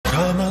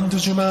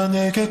가만두지마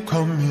내게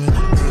come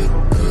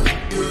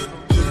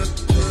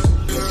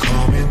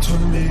to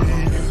me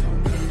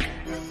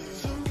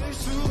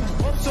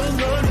없어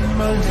넌 in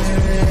my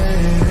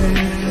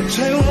head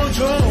채워줘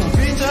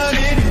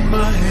빈자리를 in my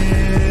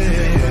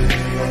head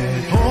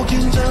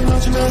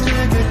긴장하지마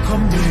내게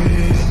come to me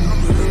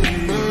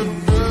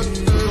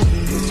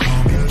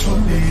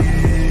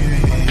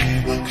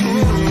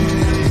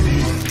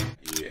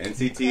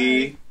NCT,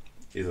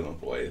 these are my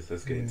boys.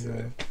 Let's get into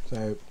it.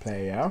 So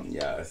play, yeah?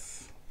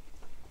 Yes.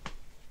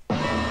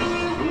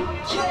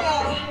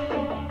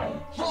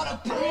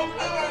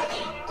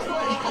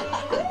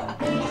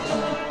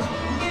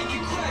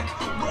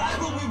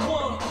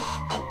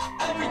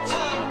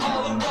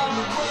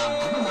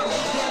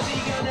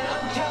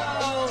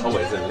 Oh,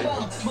 wait, is it lit?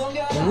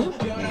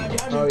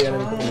 Oh yeah, let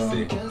me put them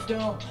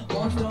on.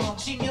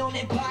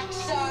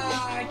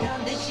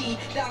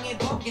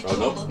 Oh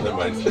no, never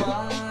mind.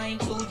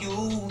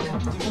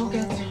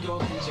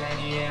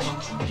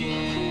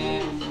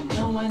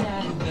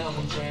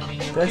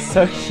 They're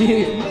so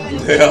cute.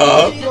 They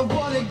are. Yeah,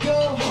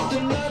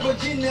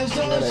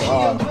 they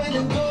are.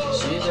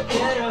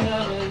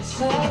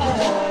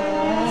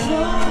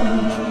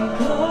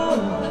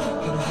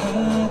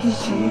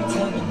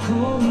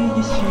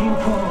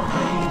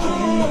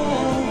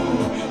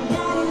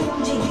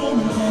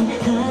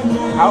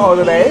 How old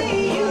are they?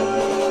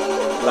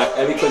 Like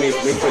early 20s,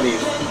 mid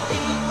 20s.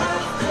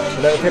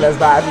 I don't feel as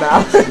bad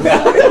now.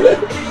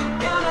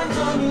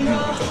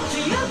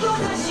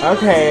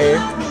 Okay.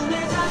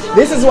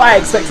 This is what I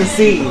expect to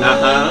see.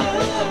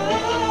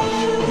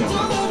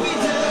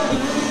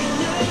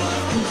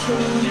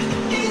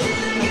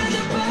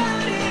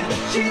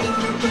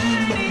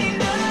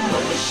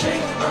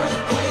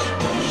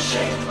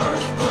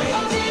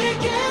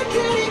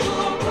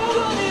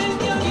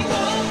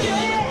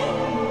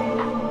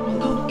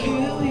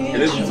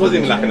 This wasn't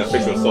even like an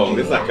official song.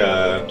 It's like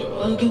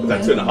it's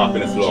like 2.5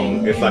 minutes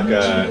long. It's like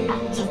a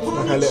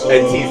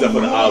teaser for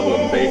the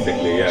album,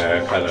 basically.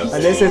 Yeah, kind of.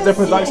 And this is the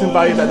production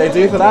value that they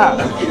do for that.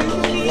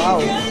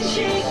 Wow.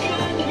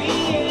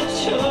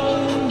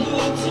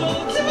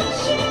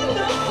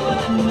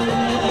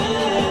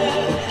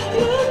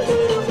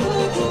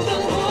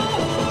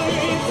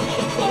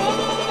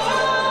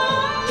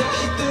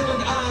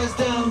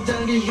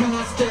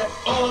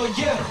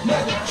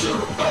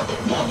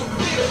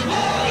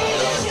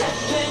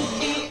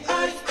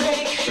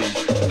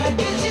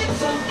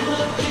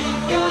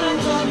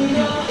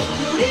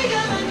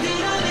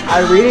 I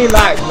really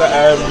like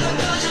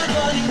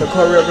the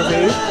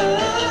choreography.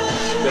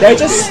 They're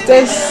just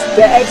their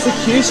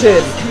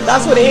execution.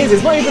 That's what it is.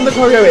 It's not even the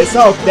choreo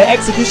itself. Their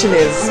execution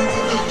is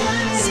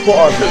spot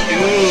on.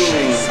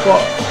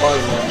 Spot on.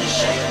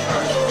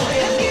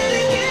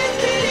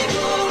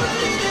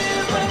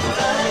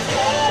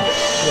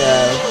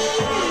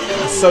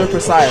 Yeah, it's so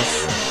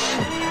precise.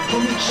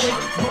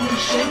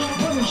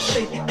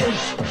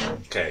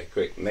 Okay,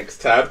 quick. Next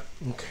tab.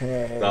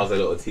 Okay. That was a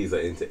little teaser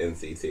into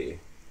NCT.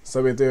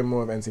 So we're doing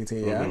more of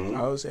NCT, yeah?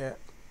 Oh shit.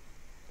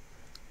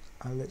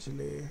 I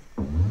literally...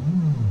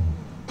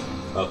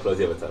 I'll close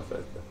the other tab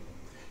first.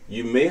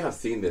 You may have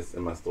seen this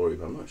in my story,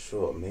 but I'm not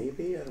sure.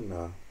 Maybe? I don't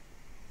know.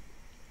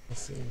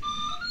 Let's see.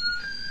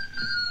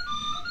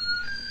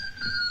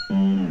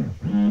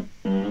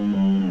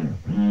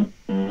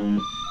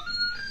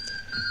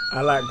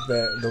 I like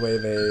the way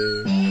they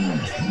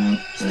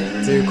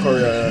do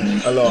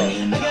choreo a lot.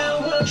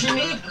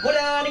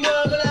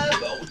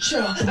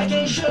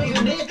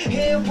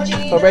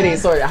 Already,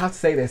 sorry, I have to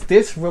say this.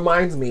 This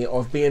reminds me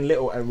of being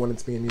little and wanting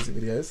to be in music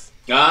videos.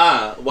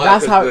 Ah, why?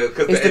 That's how it's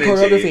the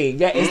choreography.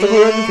 Yeah, it's the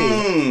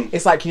choreography.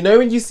 It's like, you know,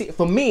 when you see,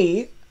 for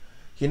me,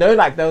 you know,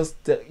 like those,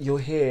 you'll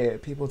hear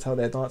people tell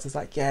their dancers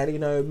like, yeah, you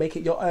know, make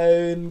it your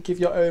own, give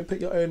your own, put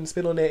your own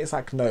spin on it. It's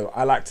like, no,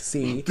 I like to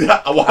see.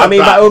 I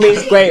mean, by all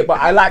means, great, but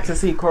I like to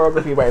see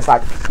choreography where it's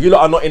like, you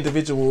lot are not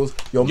individuals,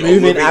 you're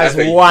moving as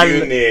one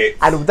unit.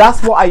 And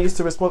that's what I used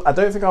to respond. I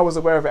don't think I was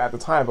aware of it at the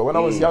time, but when I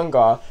was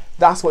younger,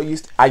 that's what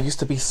I used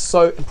to be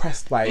so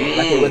impressed by it.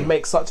 Like, it would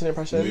make such an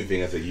impression.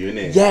 Moving as a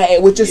unit. Yeah, it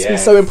would just be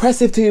so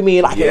impressive to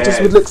me. Like, it just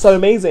would look so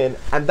amazing.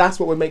 And that's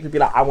what would make me be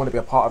like, I want to be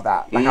a part of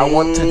that. Like, I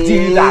want to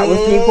do that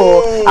with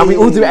people. And we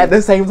all do it at the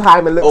same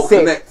time and look sick.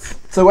 Connect.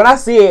 So when I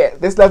see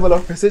it, this level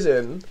of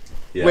precision,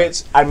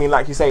 which, I mean,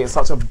 like you say, it's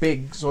such a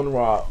big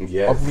genre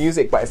of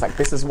music, but it's like,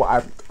 this is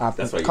what I've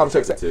come to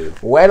accept.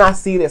 When I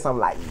see this, I'm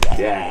like,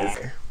 yes.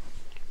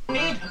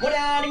 They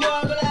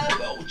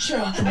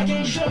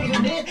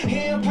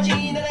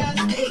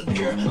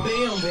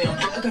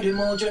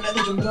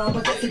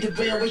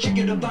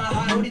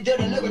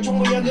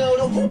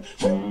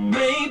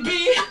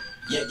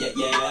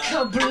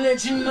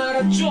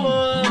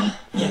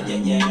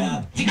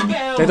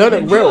don't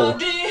look real.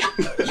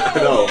 I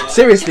know.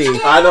 Seriously.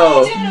 I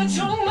know.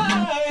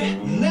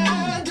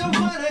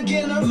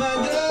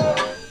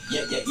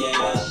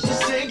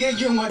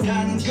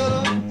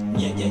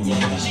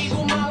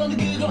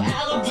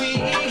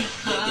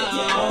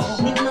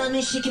 네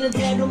맘이 시키는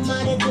대로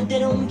말해도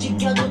대로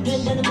움직여도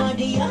된다는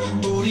말이야.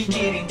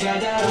 우리끼리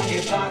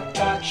달달하게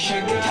팍팍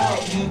shake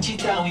it. 눈치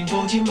따윈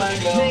보지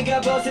말고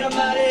내가 벗으란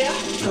말이야.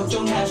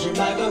 걱정하지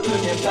말고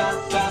그냥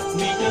팍팍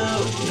믿어.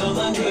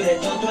 너만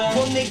그래도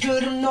돼. 내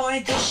그릇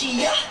너의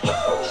것이야.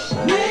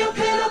 내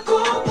옆에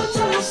놓고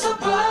붙어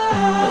있어봐.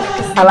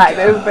 I like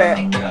this bit.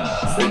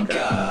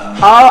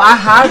 Oh, I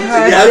have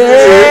heard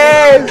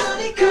this.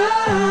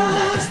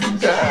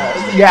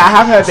 Yeah, I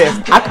have heard this.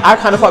 I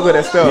kind of fuck with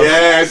it still.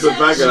 Yeah, it's a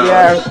banger.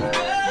 Yeah.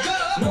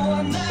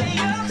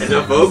 And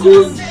the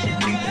vocals?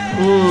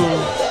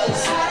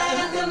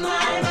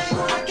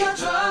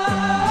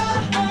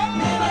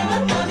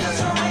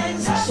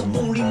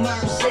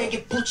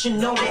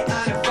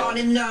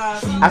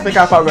 I think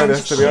I fuck with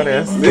this, to be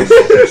honest.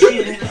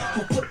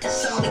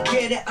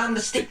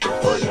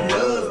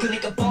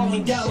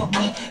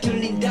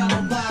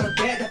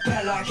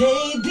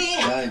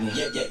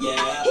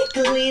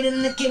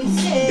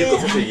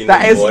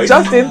 That is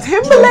Justin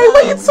Timberlake.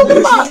 What are you talking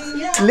about?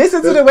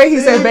 Listen to the way he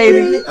said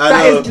baby.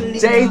 That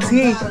is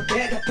JT.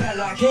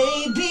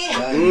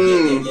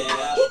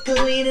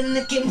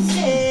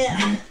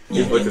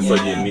 His voice is so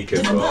unique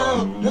as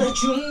well.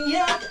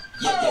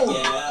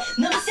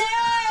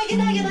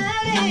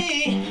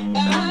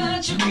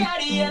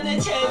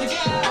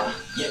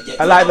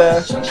 I like the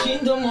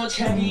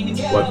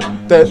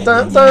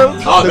dun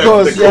dun. Oh, the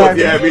chorus,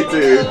 yeah, me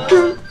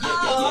too.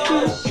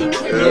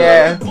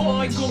 Yeah.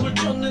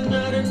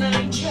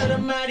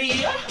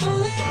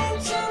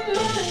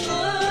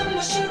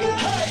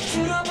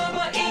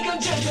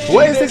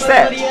 What is this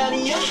set?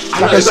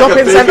 Like a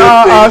shopping center?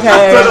 Oh, okay.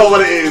 I don't know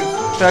what it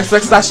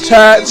is. That's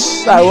church.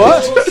 Like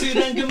what?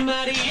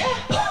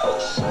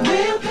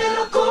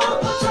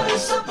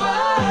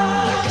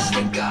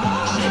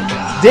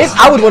 This,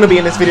 I would want to be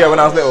in this video when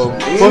I was little.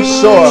 For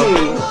sure.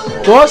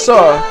 For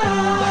sure.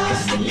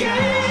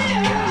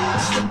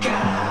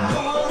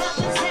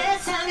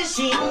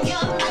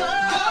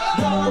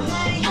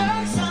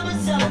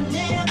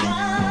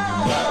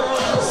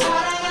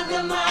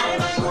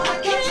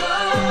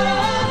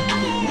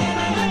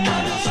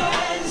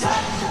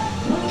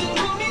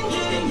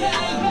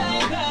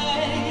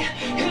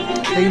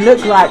 They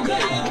look like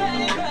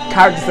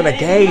characters in a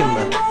game.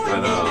 I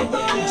know.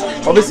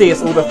 Obviously,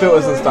 it's all the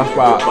filters and stuff,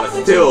 but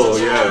still,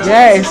 yeah.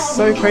 Yeah, it's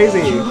so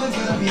crazy.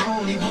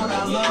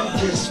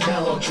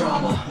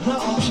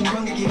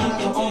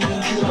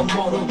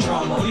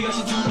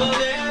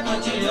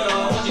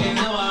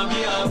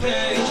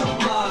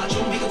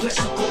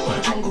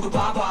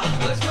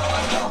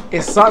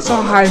 It's such a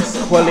high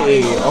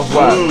quality of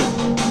work.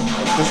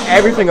 Just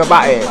everything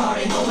about it.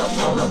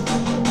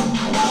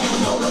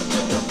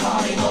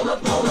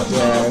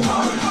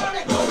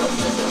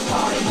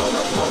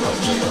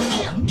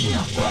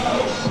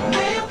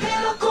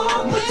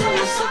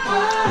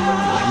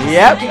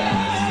 Yep.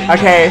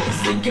 Okay.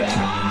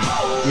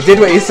 You did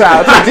what you set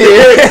out to do.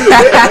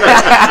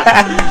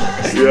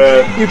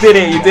 Yeah. You did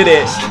it. You did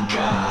it.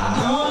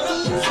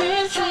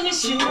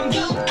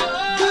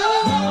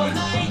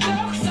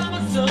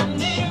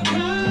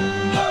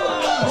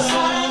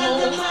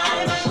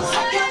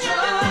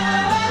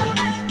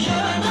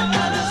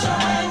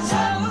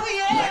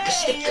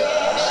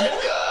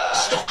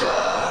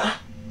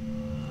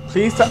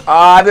 Please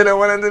I didn't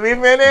want it to be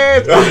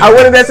finished. I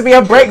wanted there to be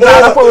a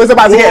breakdown. I thought it was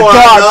about to get dark.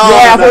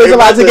 Yeah, I thought it was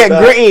about to get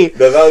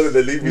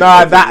gritty.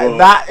 Nah,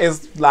 that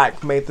is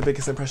like made the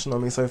biggest impression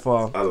on me so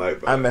far. I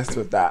like that. I messed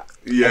with that.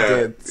 Yeah. I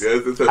did.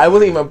 Yeah, I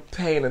wasn't even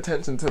paying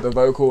attention to the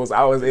vocals.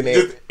 I was in it.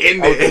 Just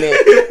in I was in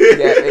it.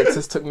 Yeah, it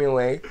just took me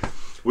away.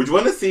 Would you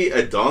want to see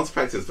a dance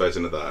practice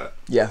version of that?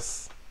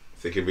 Yes.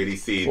 So you can really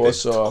see for the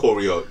sure.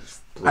 choreo.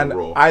 And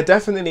I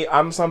definitely,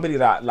 I'm somebody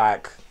that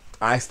like,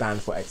 I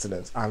stand for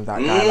excellence. I'm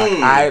that guy. Like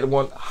I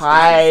want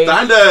high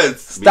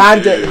standards.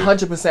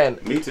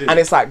 100%. Me too. And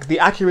it's like the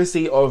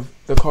accuracy of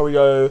the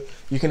choreo.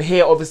 You can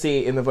hear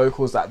obviously in the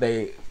vocals that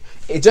it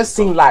just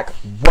seemed like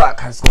work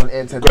has gone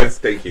into this.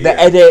 Thank you, the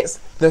edits,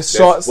 the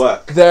shots,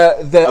 work.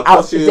 the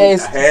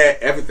outfits, hair,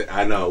 everything.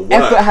 I know. Work.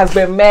 Effort has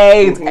been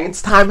made.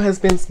 It's time has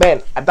been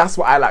spent. And that's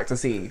what I like to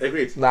see.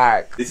 Agreed.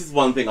 Like this is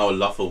one thing I would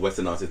love for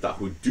Western artists that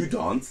who do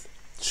dance.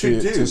 True.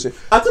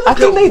 I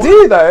think they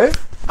do though.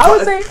 I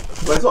would say.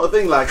 But it's not a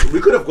thing. Like we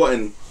could have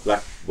gotten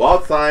like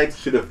Wildside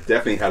should have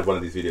definitely had one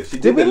of these videos. She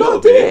did we a little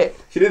not do bit. it?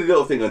 She did a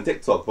little thing on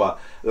TikTok, but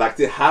like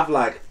to have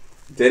like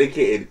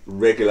dedicated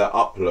regular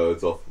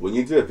uploads of when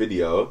you do a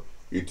video,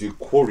 you do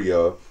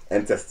choreo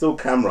and to still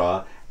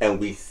camera, and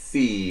we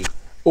see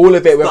all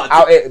of it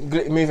without it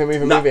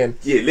moving.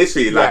 Yeah,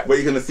 literally, like what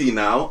you're gonna see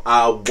now.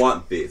 I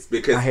want this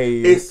because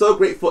it's so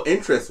great for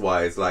interest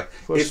wise. Like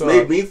it's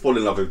made me fall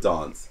in love with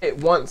dance. It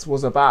once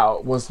was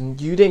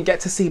you didn't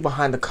get to see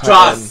behind the curtain.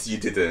 Just you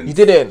didn't. You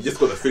didn't. You just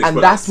got the finished and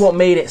product. that's what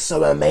made it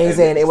so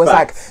amazing. It was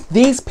like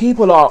these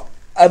people are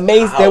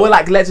amazing. They were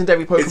like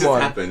legendary Pokemon. It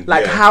just happened.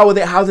 Like yeah.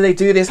 how do they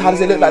do this? How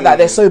does it look like that?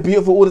 They're so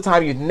beautiful all the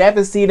time. You'd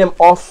never see them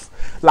off.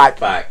 Like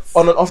Facts.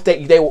 on an off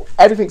day,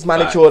 everything's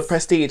manicured,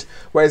 prestige.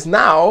 Whereas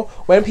now,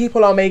 when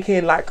people are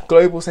making like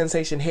global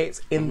sensation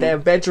hits in their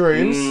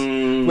bedrooms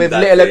with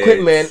little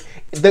equipment,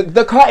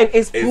 the curtain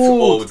is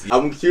pulled.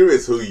 I'm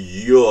curious who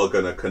you're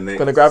gonna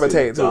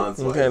gravitate to.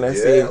 Okay,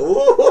 let's see.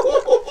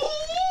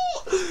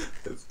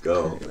 Let's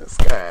go. Let's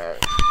go.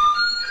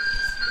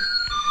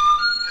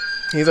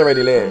 He's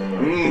already lit.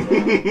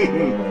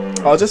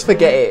 I'll just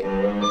forget it.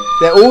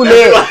 They're all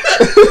lit.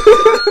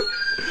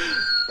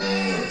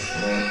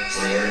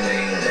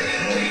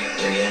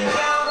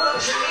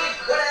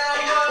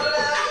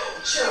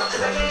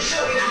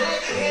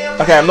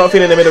 Okay, I'm not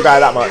feeling the middle guy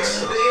that much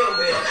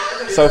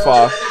so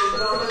far.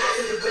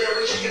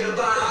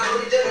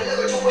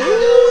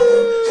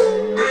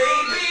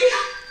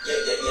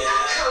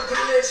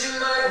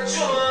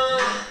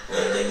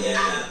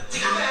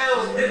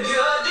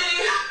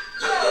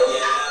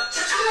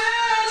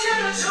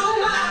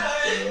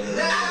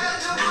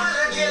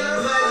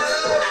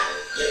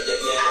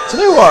 Do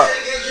you know what?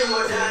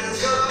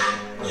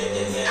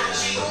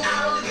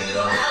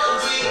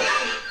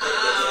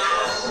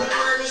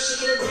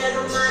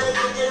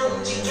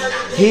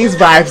 He's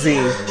vibesy.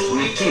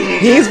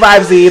 He's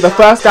vibesy. The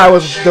first guy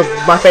was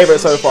my favorite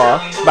so far,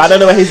 but I don't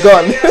know where he's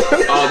gone.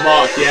 Oh,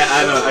 Mark, yeah,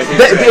 I know.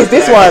 It's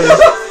this one.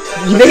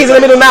 You think he's in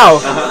the middle now?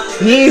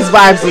 He's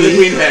vibesy. The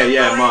green hair,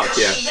 yeah, Mark,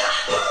 yeah.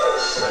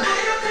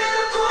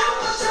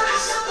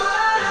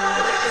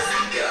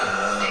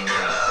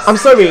 I'm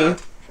sorry.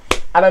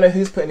 I don't know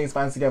who's putting these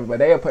bands together, but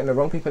they are putting the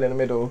wrong people in the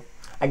middle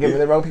and giving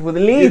the wrong people the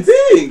leads.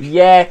 You think?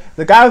 Yeah,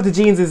 the guy with the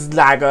jeans is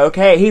like,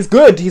 okay, he's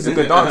good. He's a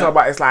good dancer,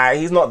 but it's like,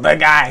 he's not the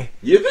guy.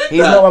 You think he's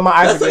not where my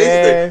eyes are.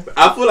 Yeah.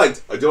 I feel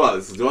like, do you know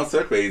what's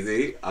so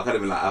crazy? I can't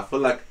even like, I feel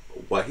like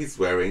what he's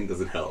wearing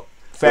doesn't help.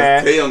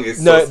 Fair. Taeyong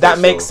is no, so that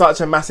makes such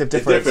a massive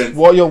difference. Difference.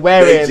 What you're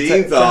wearing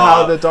to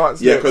how the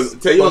dance yeah, because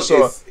looks.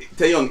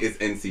 Taeyong is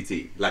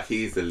NCT. Like,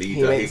 he's the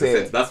leader. He's the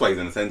center. That's why he's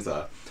in the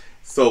center.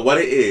 So what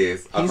it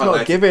is, he's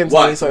not giving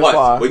to me so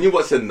far. When you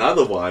watch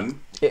another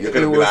one, you're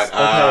gonna be like,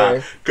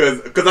 okay.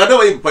 because I know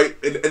what you. But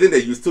at the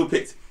end you still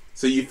picked.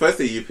 So you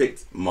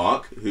picked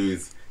Mark,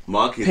 who's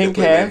pink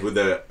hair with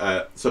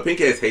the so pink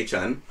hair is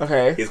Haechan.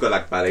 Okay, he's got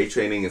like ballet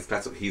training. He's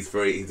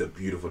a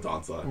beautiful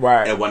dancer.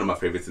 Right, and one of my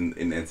favorites in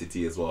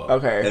NCT as well.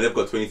 Okay, and they've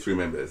got 23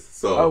 members.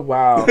 So oh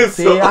wow, so,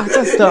 see, I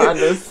just don't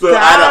understand. So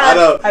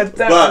I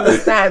don't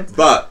understand.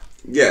 But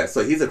yeah,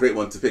 so he's a great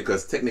one to pick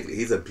because technically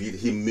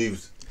he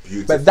moves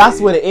beautifully. But that's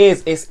what it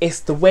is. It's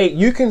the way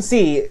you can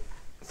see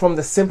from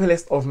the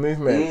simplest of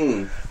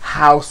movement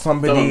how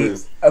somebody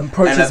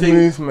approaches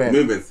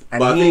movements,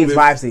 and he's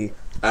vibesy.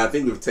 I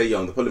think with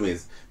Taeyong, the problem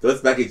is those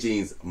baggy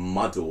jeans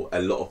muddle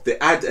a lot of. They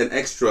add an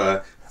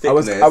extra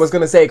thickness. I was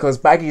gonna say because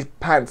baggy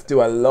pants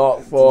do a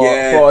lot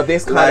for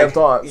this kind of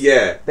dance.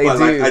 Yeah, they do.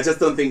 Like, I just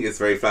don't think it's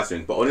very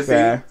flattering. But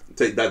honestly,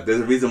 there's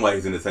a reason why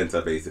he's in the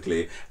center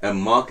basically.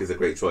 And Mark is a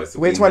great choice.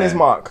 Which one is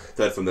Mark?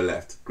 Third from the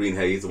left, green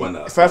hair. He's the one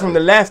that. Third from the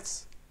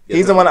left.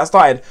 He's the one that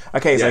started.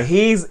 Okay, so Yeah.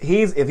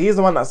 if he's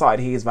the one that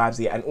started, he's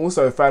vibesy, and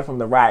also third from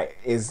the right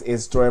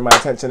is drawing my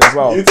attention as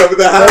well. You talking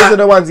about those are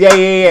the ones. Yeah.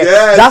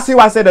 Yes. That's who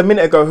I said a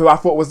minute ago. Who I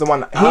thought was the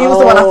one. He was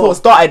the one I thought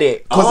started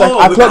it because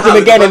I clocked him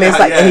again, and it's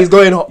like and he's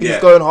going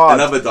hard.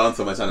 Another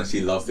dancer on my channel, she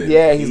loves it.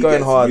 Yeah, he's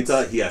going hard.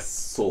 He has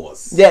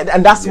sauce. Yeah,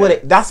 and that's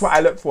what I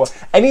look for.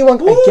 Anyone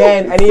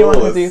can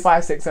do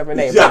 5, 6, 7,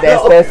 8. Yeah.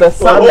 But there's a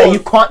sound that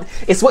you can't.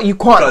 It's what you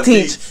can't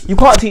teach. You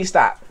can't teach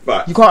that.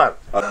 Right. You can't.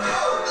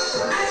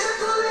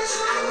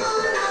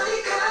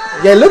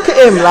 Yeah, look at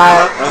him,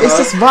 like, it's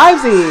just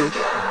vibesy.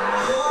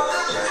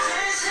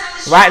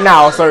 Right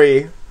now,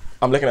 sorry,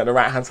 I'm looking at the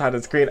right-hand side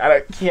of the screen. I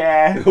don't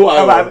care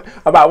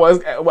about what's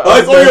going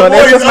on.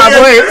 It's just my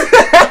voice.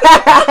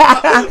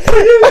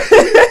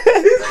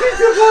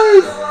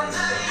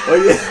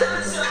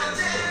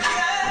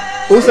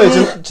 Also,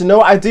 do you know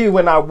what I do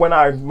when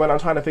I'm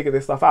trying to figure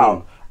this stuff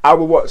out? I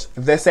will watch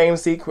the same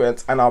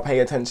sequence and I'll pay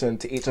attention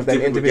to each of them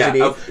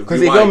individually.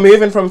 Because if you're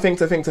moving from thing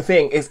to thing to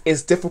thing,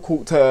 it's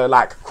difficult to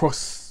like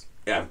cross.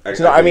 Yeah, do you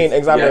know what I mean?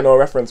 Examine or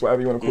reference,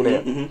 whatever you want to call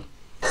it.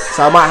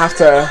 So I might have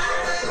to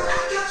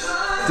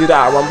do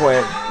that at one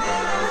point.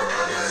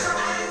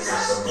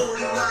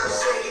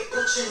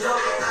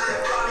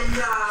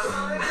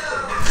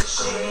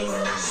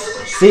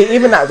 See,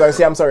 even that though.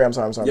 See, I'm sorry.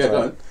 Yeah,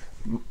 go on.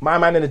 My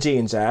man in the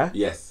jeans, yeah.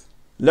 Yes.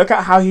 Look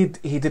at how he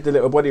did the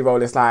little body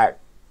roll. It's like,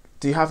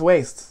 do you have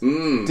waist?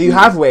 Do you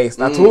have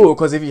waist at all?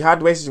 Because if you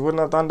had waist, you wouldn't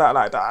have done that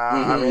like that.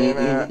 I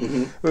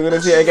mean, we're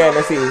gonna see it again.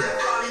 Let's see.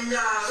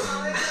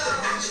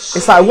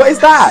 It's like, what is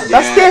that?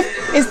 That's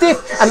stiff. It's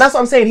stiff. And that's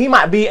what I'm saying. He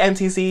might be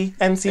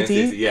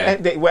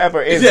NCT,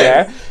 whatever it is,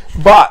 yeah.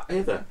 But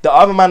the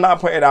other man that I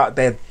pointed out,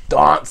 they're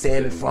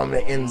dancing from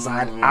the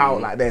inside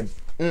out. Like, they're,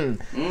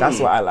 that's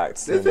what I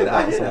liked.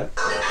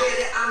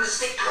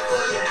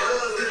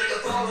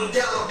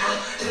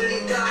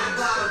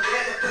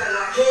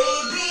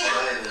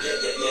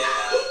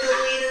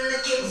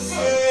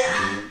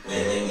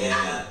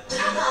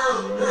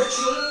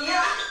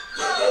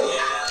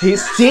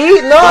 He's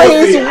see, no,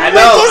 he's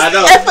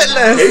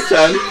effortless.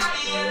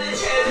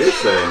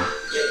 Listen.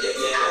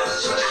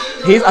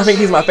 I think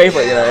he's my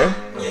favorite, you know.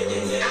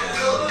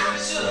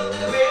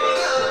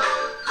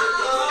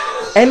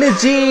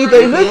 Energy,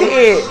 they look at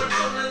it.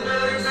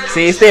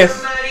 See, stiff.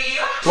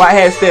 White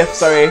hair stiff,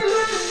 sorry.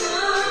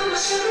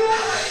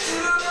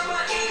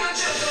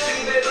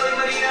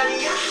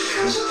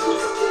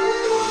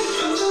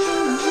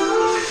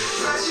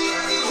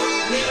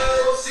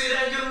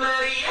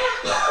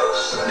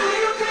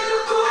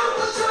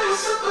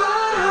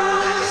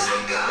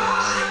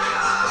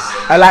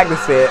 I like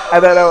this bit. I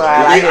don't know why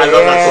I like it. I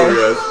love that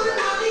choreo.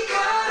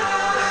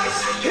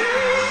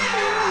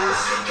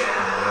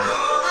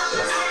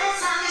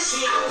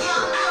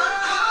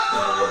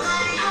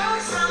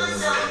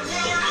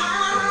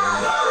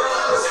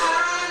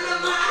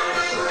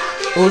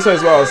 Also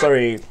as well,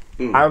 sorry,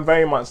 I'm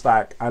very much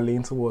like, I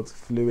lean towards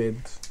fluid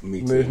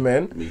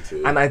movement. Me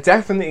too. And I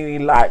definitely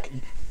like,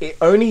 it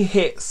only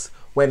hits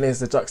when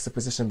there's a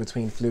juxtaposition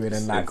between fluid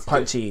and like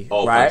punchy,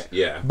 right?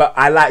 Yeah. But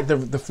I like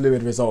the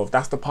fluid resolve.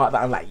 That's the part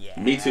that I'm like,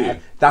 yeah. Me too.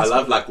 That's I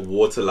love like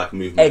water like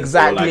movement.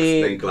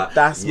 Exactly.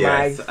 That's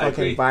my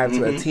fucking vibe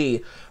to a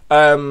T.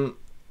 And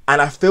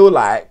I feel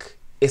like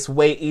it's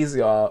way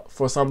easier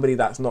for somebody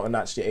that's not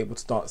naturally able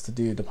to dance to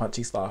do the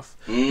punchy stuff.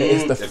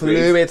 It's the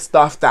fluid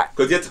stuff that...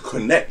 Because you have to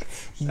connect.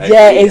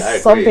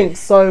 It's something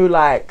so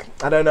like,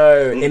 I don't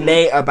know,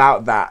 innate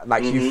about that.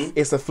 Like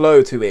it's a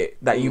flow to it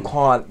that you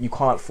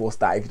can't force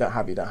that. If you don't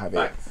have it, you don't have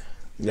it.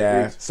 Yeah.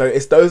 Agreed. So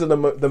it's those are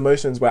the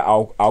motions where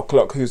I'll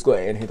clock who's got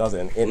it and who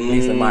doesn't, at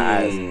least in my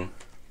eyes.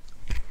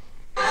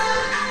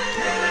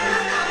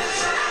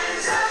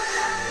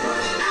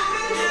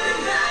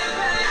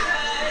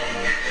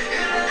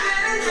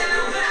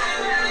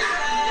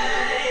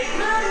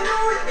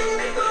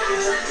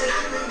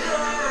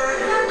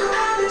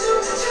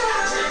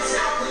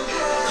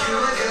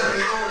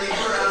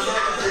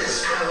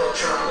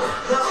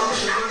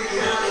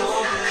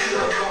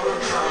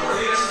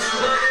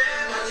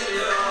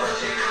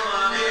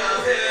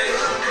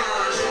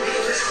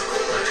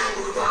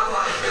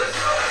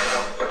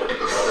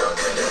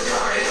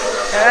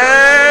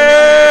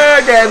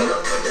 Again.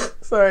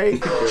 Sorry.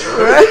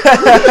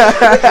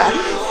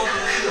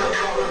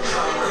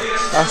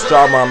 That's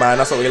drama, man.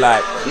 That's what we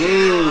like.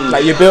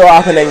 Like you build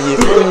up and then you.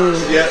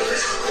 Yeah.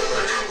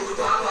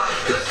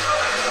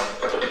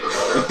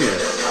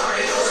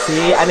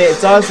 See, and it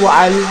does what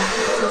I.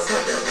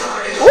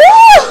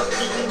 Woo!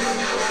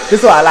 This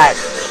is what I like.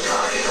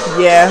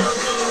 Yeah.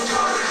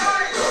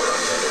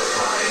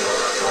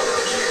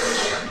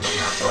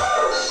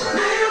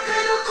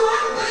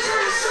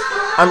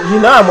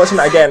 You know I'm watching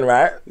it again,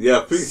 right?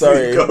 Yeah, please.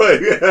 Sorry. Go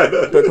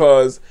ahead.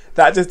 Because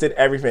that just did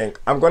everything.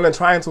 I'm going to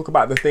try and talk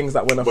about the things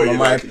that went off in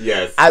my mind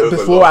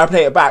before I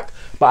play it back.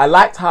 But I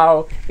liked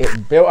how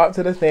it built up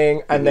to the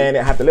thing and then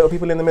it had the little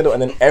people in the middle and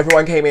then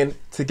everyone came in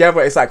together.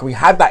 It's like we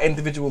had that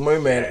individual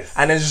moment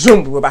and then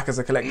zoom, we were back as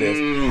a collective.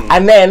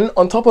 And then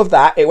on top of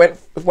that, it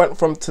went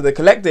from to the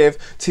collective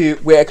to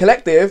we're a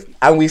collective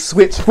and we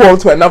switched form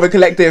to another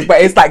collective.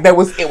 But it's like it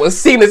was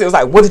seamless. It was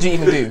like, what did you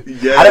even do?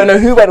 I don't know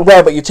who went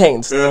where, but you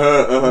changed.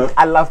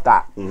 I love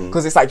that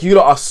because it's like you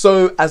lot are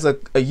so as a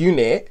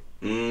unit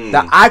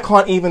that I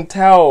can't even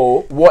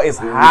tell what is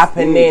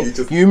happening.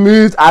 You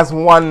moved as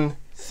one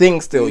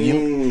thing still.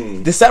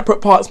 The separate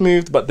parts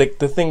moved, but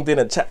the thing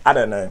didn't. I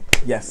don't know.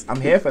 Yes,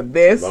 I'm here for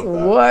this.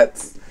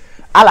 What?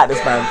 I like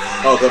this man.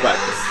 Oh, go back.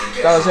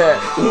 That was it.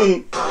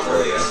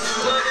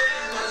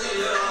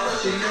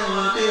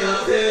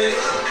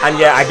 And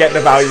yeah, I get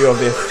the value of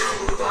this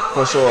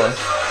for sure.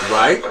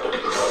 Right?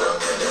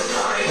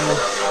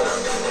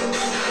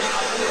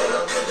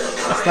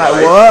 It's like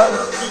what?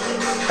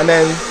 And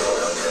then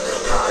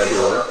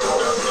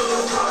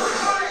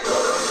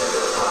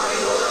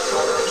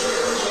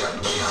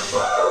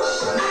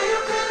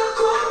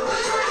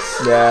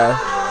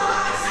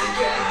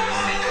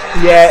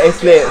yeah,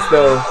 it's lit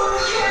still.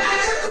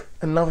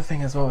 Another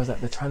thing as well is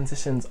that the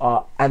transitions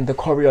are, and the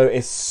choreo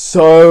is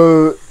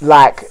so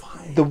like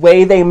the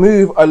way they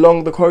move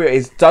along the choreo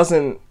is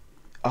doesn't.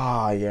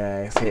 Yeah,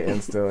 it's hitting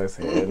still. It's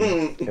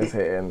hitting. It's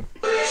hitting.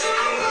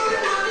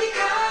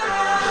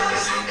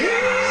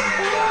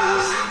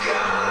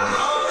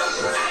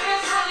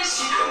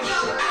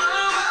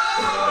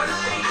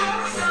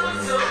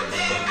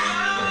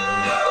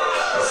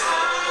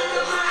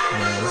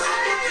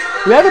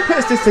 Whoever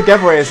puts this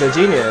together is a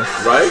genius.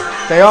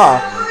 Right? They are.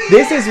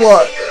 This is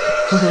what...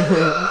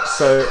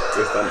 So...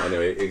 It's done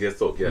anyway. It gets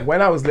talk, yeah.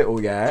 When I was little,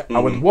 I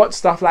would watch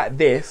stuff like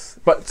this.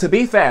 But to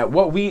be fair,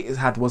 what we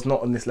had was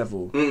not on this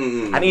level.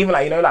 And even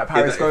like, you know, like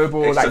Paris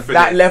Global, like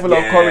that level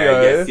of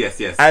choreo. Yes.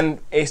 And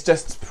it's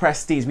just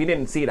prestige. We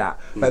didn't see that.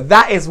 But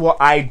that is what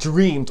I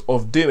dreamed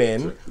of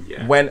doing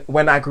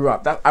when I grew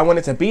up. I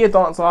wanted to be a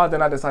dancer.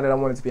 Then I decided I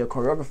wanted to be a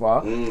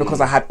choreographer. Because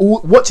I had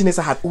watching this,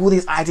 I had all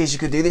these ideas. You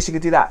could do this, you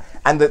could do that.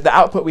 And the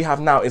output we have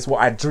now is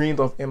what I dreamed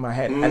of in my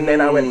head. And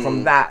then I went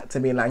from that to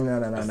being like,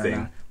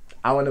 no.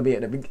 I want to be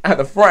at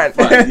the front.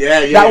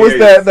 Yeah, That was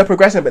the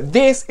progression. But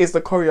this is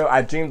the choreo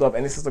I dreamed of,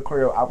 and this is the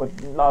choreo I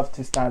would love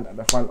to stand at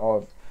the front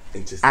of.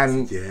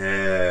 And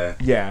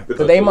yeah.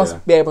 So they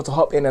must be able to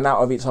hop in and out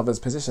of each other's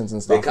positions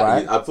and stuff,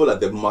 right? I feel like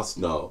they must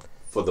know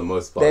for the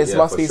most part. There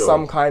must be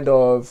some kind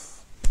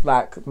of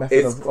like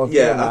method of doing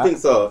that. I think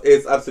so.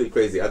 It's absolutely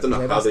crazy. I don't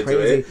know how they do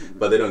it,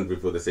 but they don't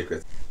reveal the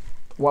secrets.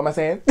 What am I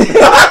saying?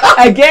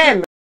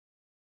 Again.